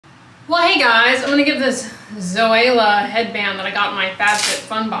Well, hey guys, I'm gonna give this Zoela headband that I got in my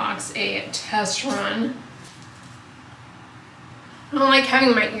FabFitFun box a test run. I don't like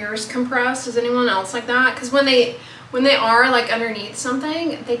having my ears compressed. Does anyone else like that? Because when they are like underneath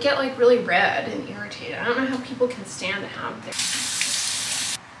something, they get like really red and irritated. I don't know how people can stand to have their...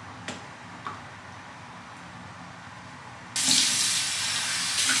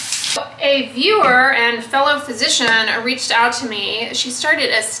 A viewer and fellow physician reached out to me. She started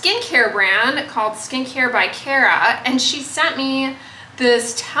a skincare brand called Skincare by Cara, and she sent me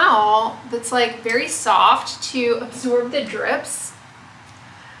this towel that's like very soft to absorb the drips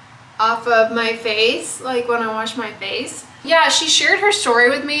off of my face, like when I wash my face. Yeah, she shared her story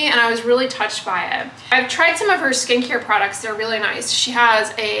with me and I was really touched by it. I've tried some of her skincare products. They're really nice. She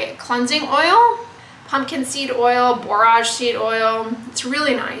has a cleansing oil, pumpkin seed oil, borage seed oil. It's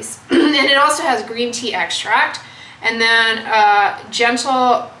really nice. And it also has green tea extract. And then a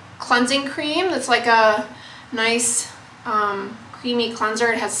gentle cleansing cream that's like a nice creamy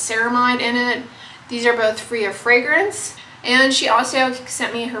cleanser. It has ceramide in it. These are both free of fragrance. And she also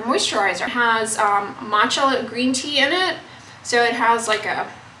sent me her moisturizer. It has matcha green tea in it. So it has like a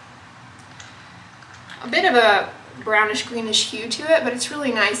bit of a brownish greenish hue to it, but it's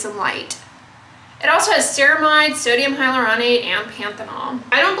really nice and light. It also has ceramide, sodium hyaluronate, and panthenol.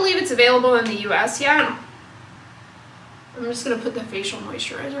 I don't believe it's available in the US yet. I'm just gonna put the facial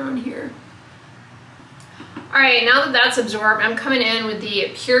moisturizer on here. All right, now that that's absorbed, I'm coming in with the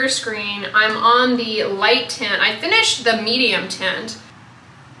Pure Screen. I'm on the light tint. I finished the medium tint.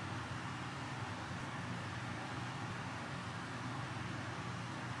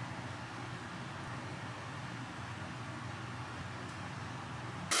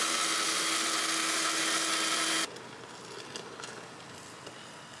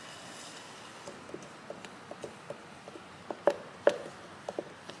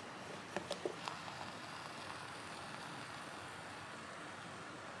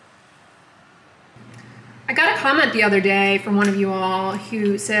 I got a comment the other day from one of you all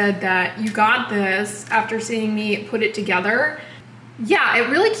who said that you got this after seeing me put it together. Yeah, it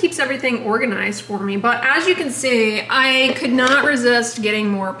really keeps everything organized for me, but as you can see, I could not resist getting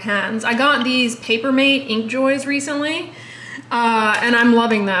more pens. I got these Papermate Inkjoys recently, and I'm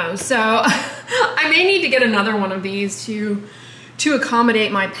loving those. So I may need to get another one of these to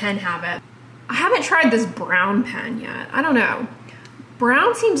accommodate my pen habit. I haven't tried this brown pen yet. I don't know.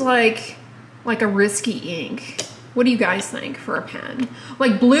 Brown seems like a risky ink. What do you guys think for a pen?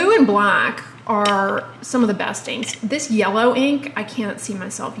 Like blue and black are some of the best inks. This yellow ink, I can't see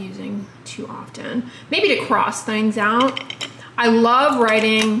myself using too often. Maybe to cross things out. I love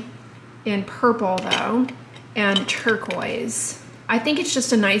writing in purple though, and turquoise. I think it's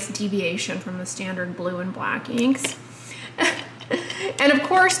just a nice deviation from the standard blue and black inks. And of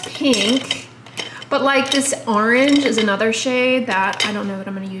course pink. But like this orange is another shade that I don't know that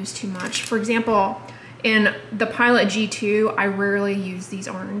I'm gonna use too much. For example, in the Pilot G2, I rarely use these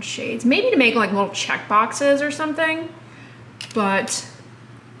orange shades. Maybe to make like little check boxes or something. But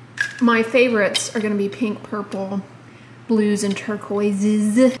my favorites are gonna be pink, purple, blues, and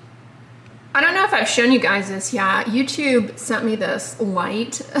turquoises. I don't know if I've shown you guys this yet. YouTube sent me this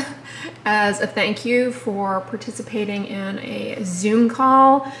light as a thank you for participating in a Zoom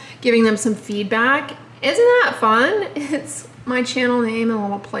call, giving them some feedback. Isn't that fun? It's my channel name and a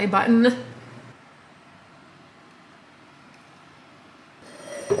little play button.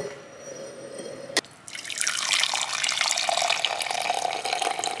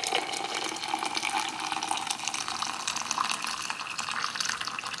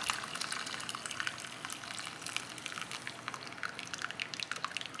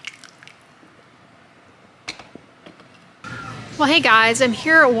 Well, hey guys, I'm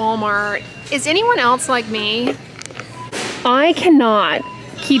here at Walmart. Is anyone else like me? I cannot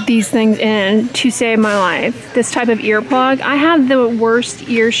keep these things in to save my life. This type of earplug. I have the worst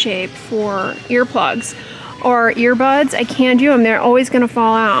ear shape for earplugs or earbuds. I can't do them. They're always gonna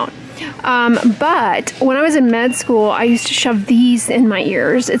fall out. But when I was in med school, I used to shove these in my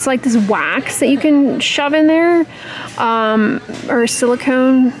ears. It's like this wax that you can shove in there, or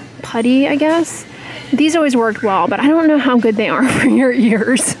silicone putty, I guess. These always worked well, but I don't know how good they are for your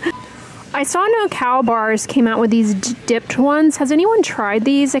ears. I saw No Cow Bars came out with these dipped ones. Has anyone tried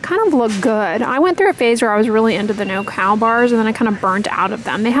these? They kind of look good. I went through a phase where I was really into the No Cow Bars and then I kind of burnt out of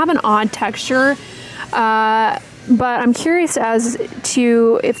them. They have an odd texture, but I'm curious as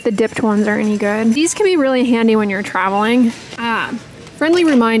to if the dipped ones are any good. These can be really handy when you're traveling. Friendly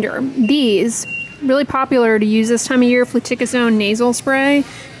reminder, these, really popular to use this time of year, fluticasone nasal spray.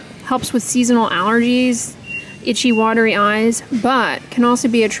 Helps with seasonal allergies. itchy, watery eyes, but can also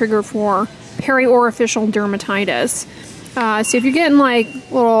be a trigger for periorificial dermatitis. So if you're getting like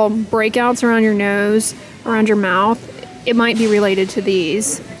little breakouts around your nose, around your mouth, it might be related to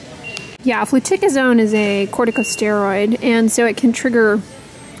these. Yeah, fluticasone is a corticosteroid, and so it can trigger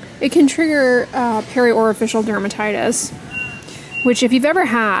periorificial dermatitis, which if you've ever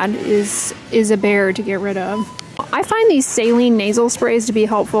had is a bear to get rid of. I find these saline nasal sprays to be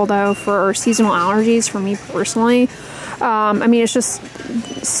helpful though for seasonal allergies for me personally. I mean, it's just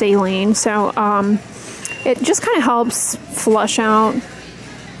saline, so it just kind of helps flush out,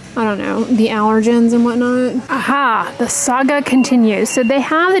 I don't know, the allergens and whatnot. Aha, the saga continues. So they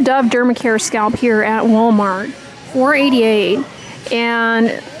have the Dove Dermacare scalp here at Walmart, $4.88,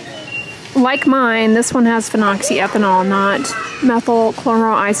 and like mine, this one has phenoxyethanol, not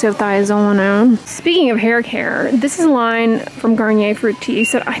methylchloroisothiazolone. Speaking of hair care, this is a line from Garnier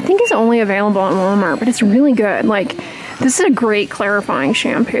Fructis that I think is only available at Walmart, but it's really good. Like, this is a great clarifying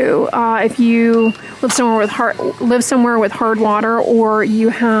shampoo. If you live somewhere with hard water, or you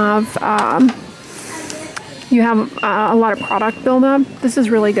have a lot of product buildup, this is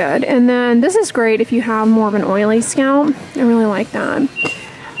really good. And then this is great if you have more of an oily scalp. I really like that.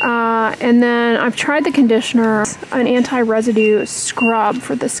 And then I've tried the conditioner, an anti-residue scrub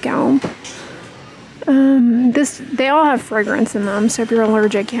for the scalp. They all have fragrance in them, so if you're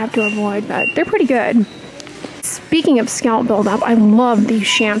allergic, you have to avoid, but they're pretty good. Speaking of scalp buildup, I love these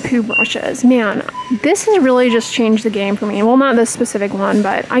shampoo brushes. Man, this has really just changed the game for me. Well, not this specific one,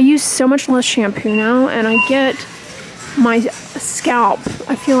 but I use so much less shampoo now, and I get my scalp,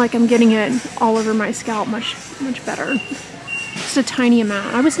 I feel like I'm getting it all over my scalp much better. Just a tiny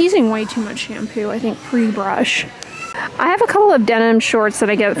amount. I was using way too much shampoo, I think, pre-brush. I have a couple of denim shorts that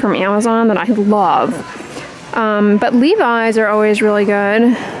I get from Amazon that I love. But Levi's are always really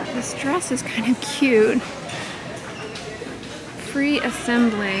good. This dress is kind of cute. Free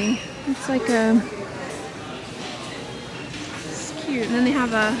assembly. It's like it's cute. And then they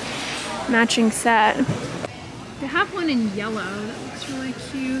have a matching set. They have one in yellow that looks really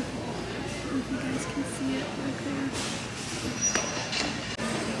cute. I don't know if you guys can see it back there.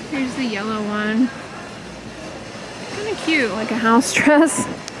 Here's the yellow one. Kind of cute, like a house dress.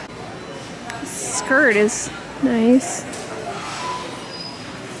 The skirt is nice.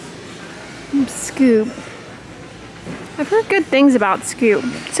 Scoop. I've heard good things about Scoop.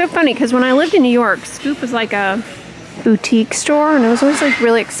 It's so funny because when I lived in New York, Scoop was like a boutique store and it was always like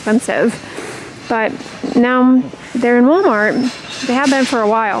really expensive. But now they're in Walmart. They have been for a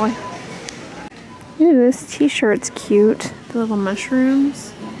while. Ooh, this t-shirt's cute. The little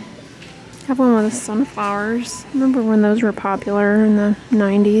mushrooms. I have one with the sunflowers. Remember when those were popular in the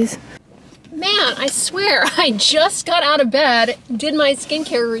 90s? Man, I swear, I just got out of bed, did my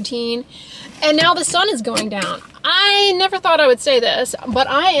skincare routine, and now the sun is going down. I never thought I would say this, but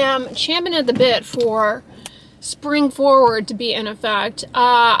I am champing at the bit for spring forward to be in effect.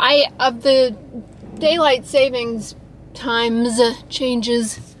 Of the daylight savings times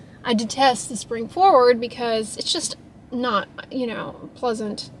changes, I detest the spring forward because it's just not, you know,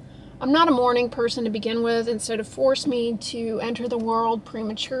 pleasant. I'm not a morning person to begin with, and so to force me to enter the world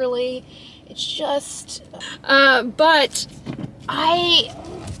prematurely, it's just, but I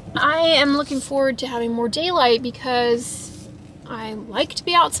am looking forward to having more daylight because I like to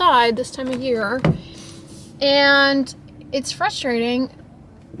be outside this time of year, and it's frustrating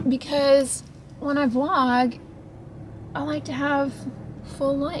because when I vlog, I like to have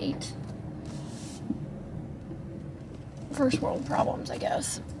full light. First world problems, I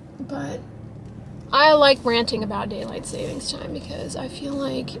guess. But I like ranting about daylight savings time because I feel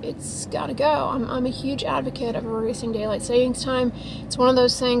like it's gotta go. I'm a huge advocate of erasing daylight savings time. It's one of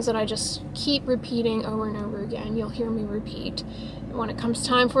those things that I just keep repeating over and over again. You'll hear me repeat. When it comes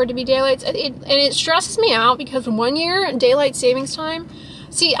time for it to be daylight, and it stresses me out because 1 year daylight savings time.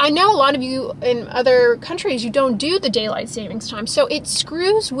 See, I know a lot of you in other countries, you don't do the daylight savings time, so it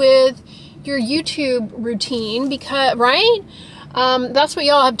screws with your YouTube routine because, right? That's what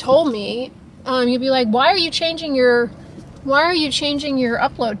y'all have told me. You'll be like, why are you changing your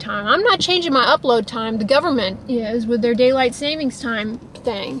upload time? I'm not changing my upload time. The government is with their daylight savings time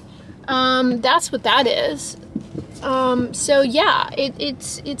thing. That's what that is. So yeah,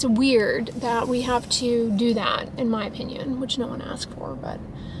 it's weird that we have to do that, in my opinion, which no one asked for, but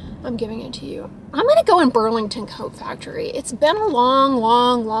I'm giving it to you. I'm gonna go in Burlington Coat Factory. It's been a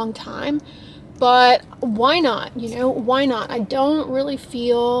long time, but why not? You know, why not? I don't really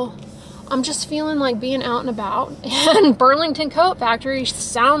feel, I'm just feeling like being out and about, and Burlington Coat Factory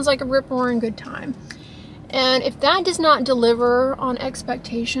sounds like a rip-roaring good time. And if that does not deliver on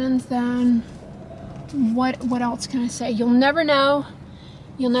expectations, then What else can I say? You'll never know.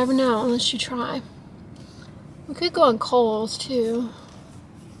 You'll never know unless you try. We could go on Kohl's too.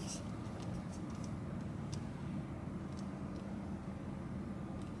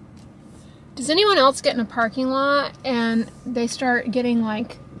 Does anyone else get in a parking lot and they start getting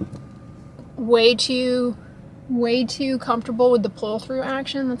like way too comfortable with the pull-through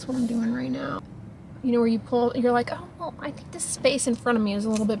action? That's what I'm doing right now. You know, where you pull, you're like, oh, well, I think this space in front of me is a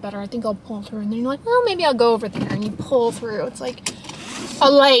little bit better. I think I'll pull through. And then you're like, well, maybe I'll go over there, and you pull through. It's like,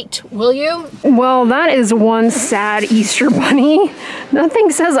 alight, will you? Well, that is one sad Easter bunny.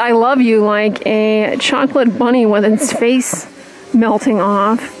 Nothing says I love you like a chocolate bunny with its face melting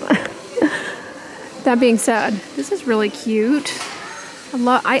off. That being said, this is really cute.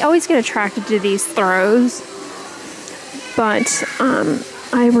 I always get attracted to these throws, but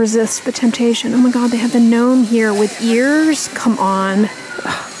I resist the temptation. Oh my god, they have the gnome here with ears. Come on.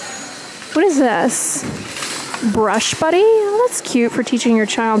 What is this? Brush buddy? Oh, that's cute for teaching your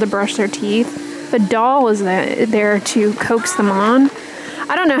child to brush their teeth. The doll is there to coax them on.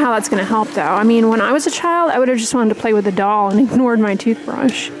 I don't know how that's going to help though. I mean, when I was a child, I would have just wanted to play with the doll and ignored my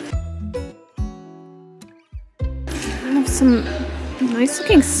toothbrush. I have some nice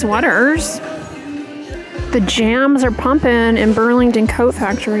looking sweaters. The jams are pumping in Burlington Coat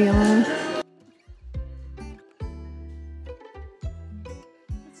Factory, y'all.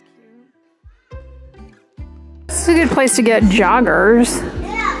 This is a good place to get joggers.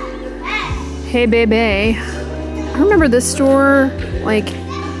 Hey, baby. I remember this store, like,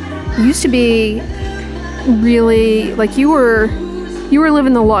 used to be really, like, you were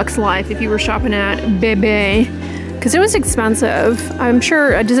living the luxe life if you were shopping at Bebe. Because it was expensive. I'm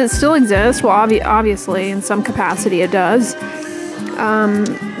sure, does it still exist? Well, obviously, in some capacity it does.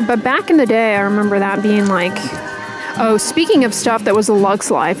 But back in the day, I remember that being like, oh, speaking of stuff that was a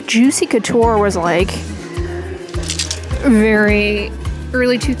luxe life, Juicy Couture was like very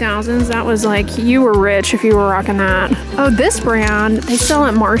early 2000s. That was like, you were rich if you were rocking that. Oh, this brand, they sell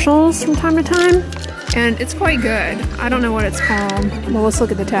at Marshall's from time to time. And it's quite good. I don't know what it's called. Well, let's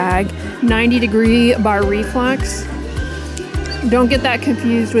look at the tag. 90 Degree by Reflex. Don't get that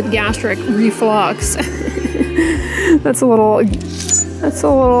confused with gastric reflux. That's a little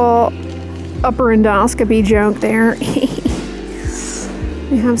upper endoscopy joke there.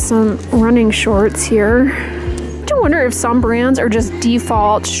 We have some running shorts here. I wonder if some brands are just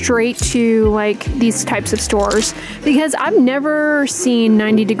default straight to like these types of stores, because I've never seen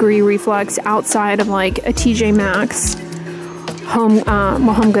 90 Degree Reflex outside of like a TJ Maxx.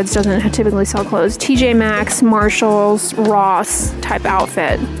 Home Goods doesn't typically sell clothes. TJ Maxx, Marshalls, Ross type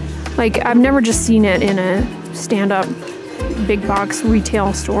outfit. Like, I've never just seen it in a stand-up big box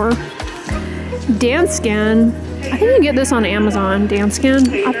retail store. Danskin, I think you can get this on Amazon,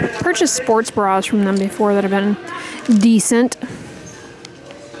 Danskin. I've purchased sports bras from them before that have been decent.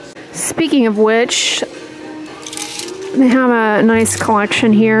 Speaking of which, they have a nice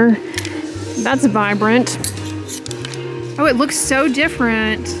collection here. That's vibrant. Oh, it looks so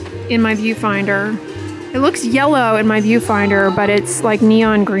different in my viewfinder. It looks yellow in my viewfinder, but it's like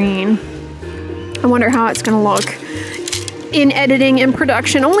neon green. I wonder how it's gonna look in editing and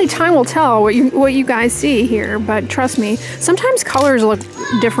production. Only time will tell what you guys see here, but trust me, sometimes colors look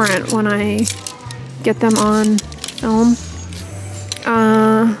different when I get them on film.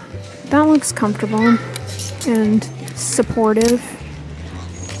 That looks comfortable and supportive.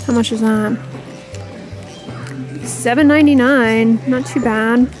 How much is that? $7.99, not too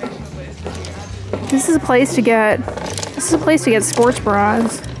bad. This is a place to get sports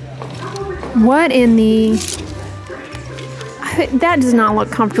bras. What in the... That does not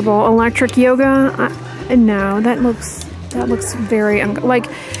look comfortable. Electric yoga? No, that looks very like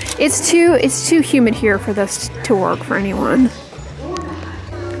it's too humid here for this to work for anyone.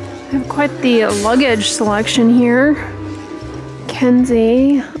 I have quite the luggage selection here.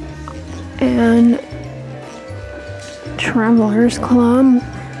 Kenzie and Travelers Club.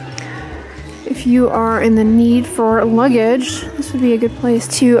 If you are in the need for luggage, this would be a good place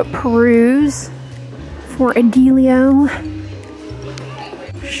to peruse for a dealio.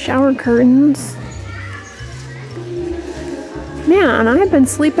 Shower curtains. Man, I've been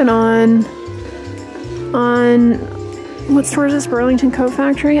sleeping on what store is this? Burlington Coat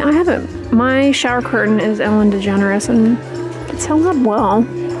Factory? I haven't. My shower curtain is Ellen DeGeneres and it's held up well.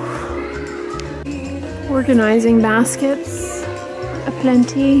 Organizing baskets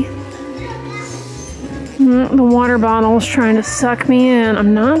aplenty. The water bottle's trying to suck me in.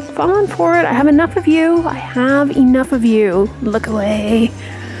 I'm not falling for it. I have enough of you. I have enough of you. Look away.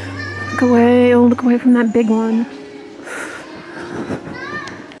 Look away. Oh, look away from that big one.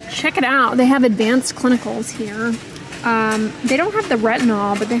 check it out. They have advanced clinicals here. They don't have the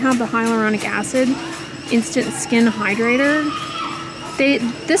retinol, but they have the hyaluronic acid instant skin hydrator.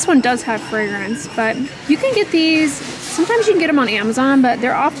 This one does have fragrance, but you can get these. Sometimes you can get them on Amazon, but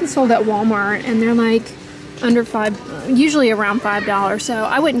they're often sold at Walmart, and they're like under usually around $5. So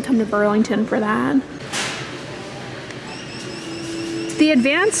I wouldn't come to Burlington for that. The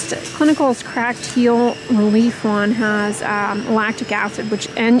Advanced Clinicals Cracked Heel Relief one has lactic acid,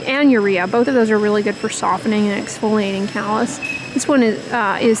 and urea. Both of those are really good for softening and exfoliating callus. This one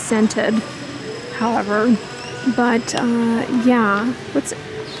is scented, however. But yeah,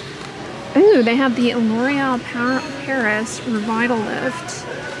 ooh, they have the L'Oreal Paris Revitalift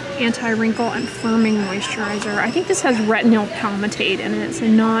Anti-Wrinkle and Firming Moisturizer. I think this has retinol palmitate in it, so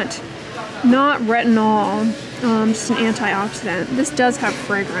not retinol, just an antioxidant. This does have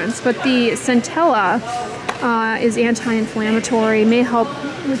fragrance, but the Centella is anti-inflammatory, may help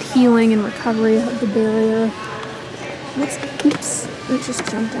with healing and recovery of the barrier. Oops, it just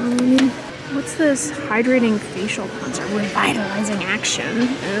jumped down on me. What's this? Hydrating facial cleanser, revitalizing action.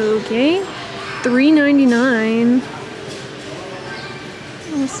 Okay, $3.99.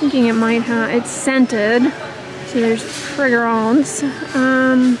 I was thinking it might have, it's scented, so there's fragrance.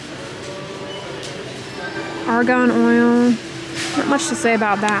 Argan oil, not much to say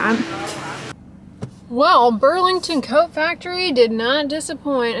about that. Well, Burlington Coat Factory did not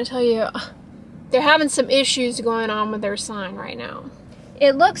disappoint. I tell you, they're having some issues going on with their sign right now.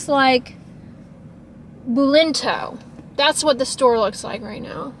 It looks like Bulento. That's what the store looks like right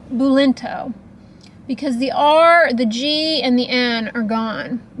now. Bulento. Because the R, the G, and the N are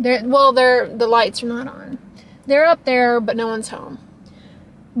gone. The lights are not on. They're up there, but no one's home.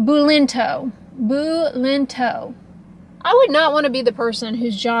 Bulento. Bulento. I would not want to be the person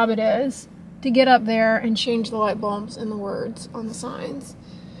whose job it is to get up there and change the light bulbs and the words on the signs.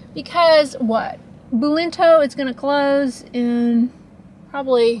 Because what? Bulento is going to close in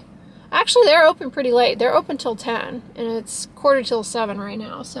probably... Actually, they're open pretty late. They're open till 10, and it's 7:15 right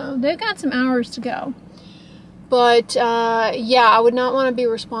now, so they've got some hours to go. But, yeah, I would not want to be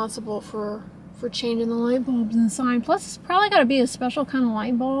responsible for changing the light bulbs in the sign. Plus, it's probably got to be a special kind of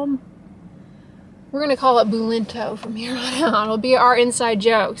light bulb. We're going to call it Bulento from here on out. It'll be our inside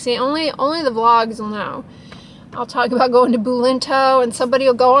joke. See, only the vlogs will know. I'll talk about going to Bulento, and somebody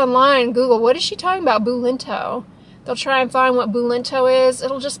will go online and Google, what is she talking about, Bulento? They'll try and find what Bulento is.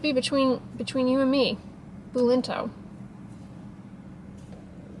 It'll just be between you and me. Bulento.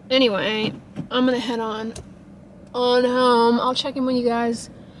 Anyway, I'm going to head on home. I'll check in with you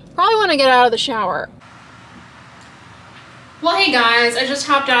guys probably when I get out of the shower. Well, hey guys, I just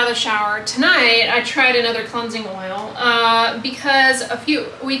hopped out of the shower. Tonight, I tried another cleansing oil because a few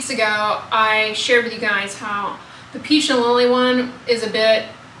weeks ago, I shared with you guys how the Peach and Lily one is a bit,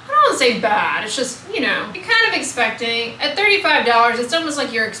 I don't want to say bad, it's just, you know, you're kind of expecting, at $35, it's almost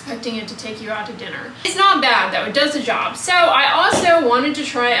like you're expecting it to take you out to dinner. It's not bad though, it does the job. So I also wanted to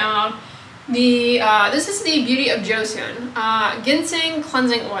try out the, this is the Beauty of Joseon Ginseng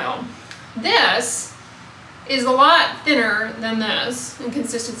Cleansing Oil. This is a lot thinner than this in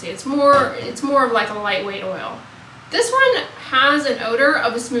consistency. It's more of like a lightweight oil. This one has an odor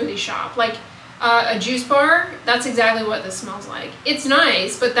of a smoothie shop, like a juice bar. That's exactly what this smells like. It's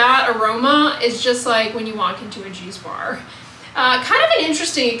nice, but that aroma is just like when you walk into a juice bar. Kind of an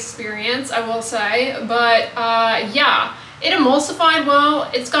interesting experience, I will say, but yeah, it emulsified well.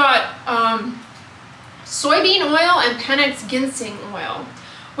 It's got soybean oil and Pennex ginseng oil,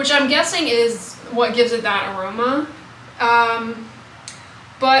 which I'm guessing is what gives it that aroma.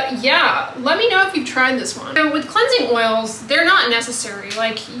 But yeah, let me know if you've tried this one. So with cleansing oils, they're not necessary.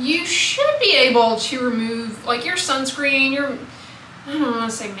 Like, you should be able to remove like your sunscreen, your, I don't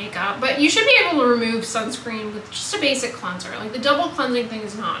want to say makeup, but you should be able to remove sunscreen with just a basic cleanser. Like, the double cleansing thing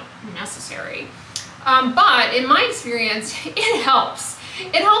is not necessary. But in my experience, it helps.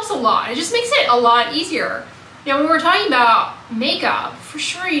 It helps a lot. It just makes it a lot easier. Now, when we're talking about makeup, for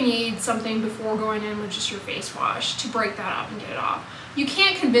sure you need something before going in with just your face wash to break that up and get it off. You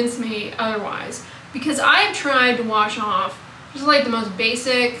can't convince me otherwise, because I've tried to wash off just like the most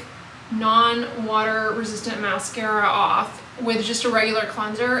basic non-water resistant mascara off with just a regular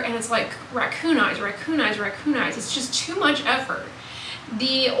cleanser, and it's like raccoon eyes. It's just too much effort.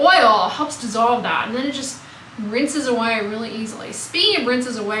 The oil helps dissolve that, and then it just rinses away really easily. Speaking of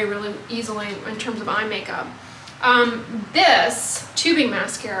rinses away really easily in terms of eye makeup, this tubing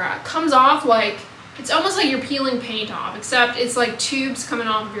mascara comes off like, it's almost like you're peeling paint off, except it's like tubes coming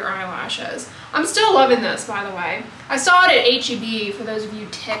off of your eyelashes. I'm still loving this, by the way. I saw it at H-E-B for those of you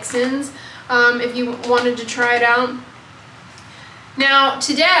Texans, if you wanted to try it out. Now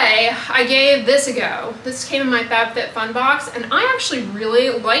today I gave this a go. This came in my FabFitFun box and I actually really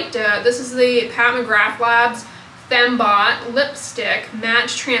liked it. This is the Pat McGrath Labs Fembot lipstick matte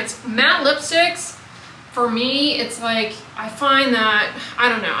lipsticks. For me, it's like, I find that, I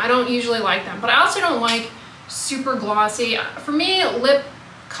don't know, I don't usually like them, but I also don't like super glossy. For me, lip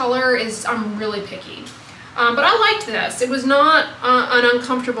color is, I'm really picky. But I liked this. It was not an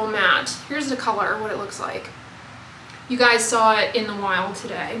uncomfortable matte. Here's the color, what it looks like. You guys saw it in the wild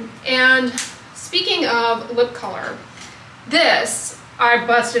today. And speaking of lip color, this I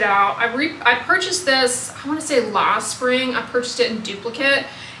busted out. I purchased this, I want to say last spring. I purchased it in duplicate.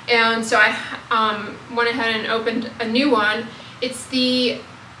 And so I went ahead and opened a new one. It's the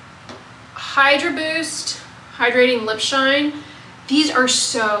Hydra Boost Hydrating Lip Shine. These are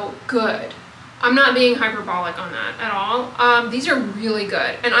so good. I'm not being hyperbolic on that at all. These are really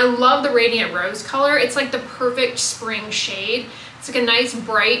good. And I love the Radiant Rose color. It's like the perfect spring shade. It's like a nice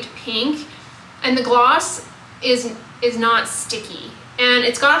bright pink. And the gloss is not sticky. And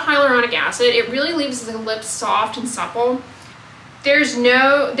it's got hyaluronic acid. It really leaves the lips soft and supple. There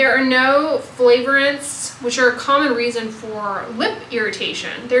are no flavorants, which are a common reason for lip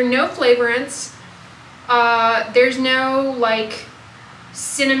irritation. There are no flavorants. There's no like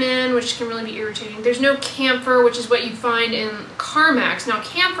cinnamon, which can really be irritating. There's no camphor, which is what you find in Carmex. Now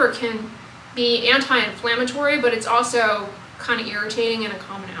camphor can be anti-inflammatory, but it's also kind of irritating and a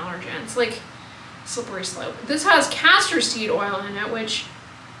common allergen. It's like slippery slope. This has castor seed oil in it, which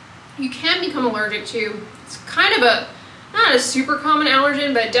you can become allergic to. It's kind of not a super common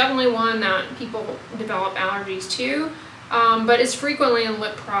allergen, but definitely one that people develop allergies to. But it's frequently in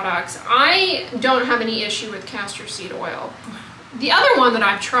lip products. I don't have any issue with castor seed oil. The other one that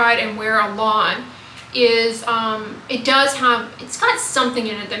I've tried and wear a lot is, it's got something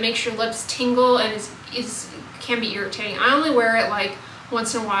in it that makes your lips tingle and can be irritating. I only wear it like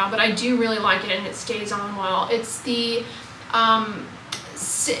once in a while, but I do really like it and it stays on well. It's the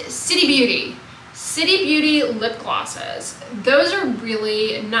City Beauty lip glosses. Those are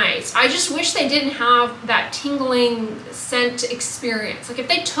really nice. I just wish they didn't have that tingling scent experience. Like if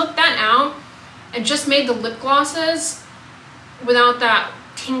they took that out and just made the lip glosses without that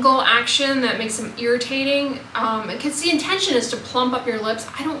tingle action that makes them irritating, because the intention is to plump up your lips.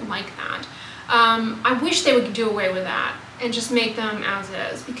 I don't like that. I wish they would do away with that and just make them as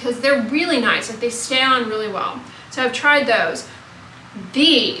is, because they're really nice. Like they stay on really well. So I've tried those.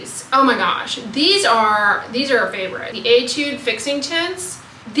 These, oh my gosh, these are a favorite. The Etude Fixing Tints.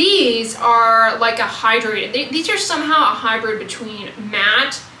 These are like a hydrated, these are somehow a hybrid between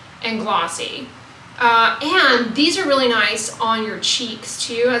matte and glossy. And these are really nice on your cheeks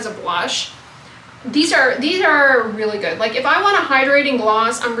too as a blush. These are really good. Like if I want a hydrating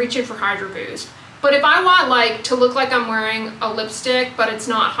gloss, I'm reaching for Hydra Boost. But if I want like to look like I'm wearing a lipstick, but it's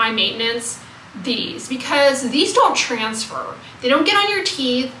not high maintenance, because these don't transfer. They don't get on your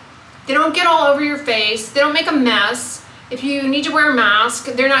teeth. They don't get all over your face. They don't make a mess. If you need to wear a mask,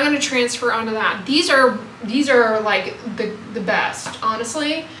 they're not going to transfer onto that. These are like the best,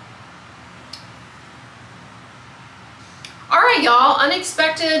 honestly. All right, y'all,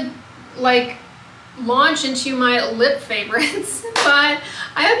 unexpected like launch into my lip favorites, but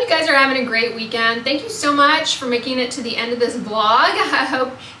I hope you guys are having a great weekend. Thank you so much for making it to the end of this vlog. I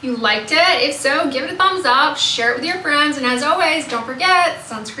hope you liked it. If so, give it a thumbs up, share it with your friends, and as always, don't forget,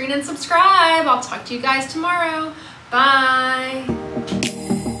 sunscreen and subscribe. I'll talk to you guys tomorrow. Bye.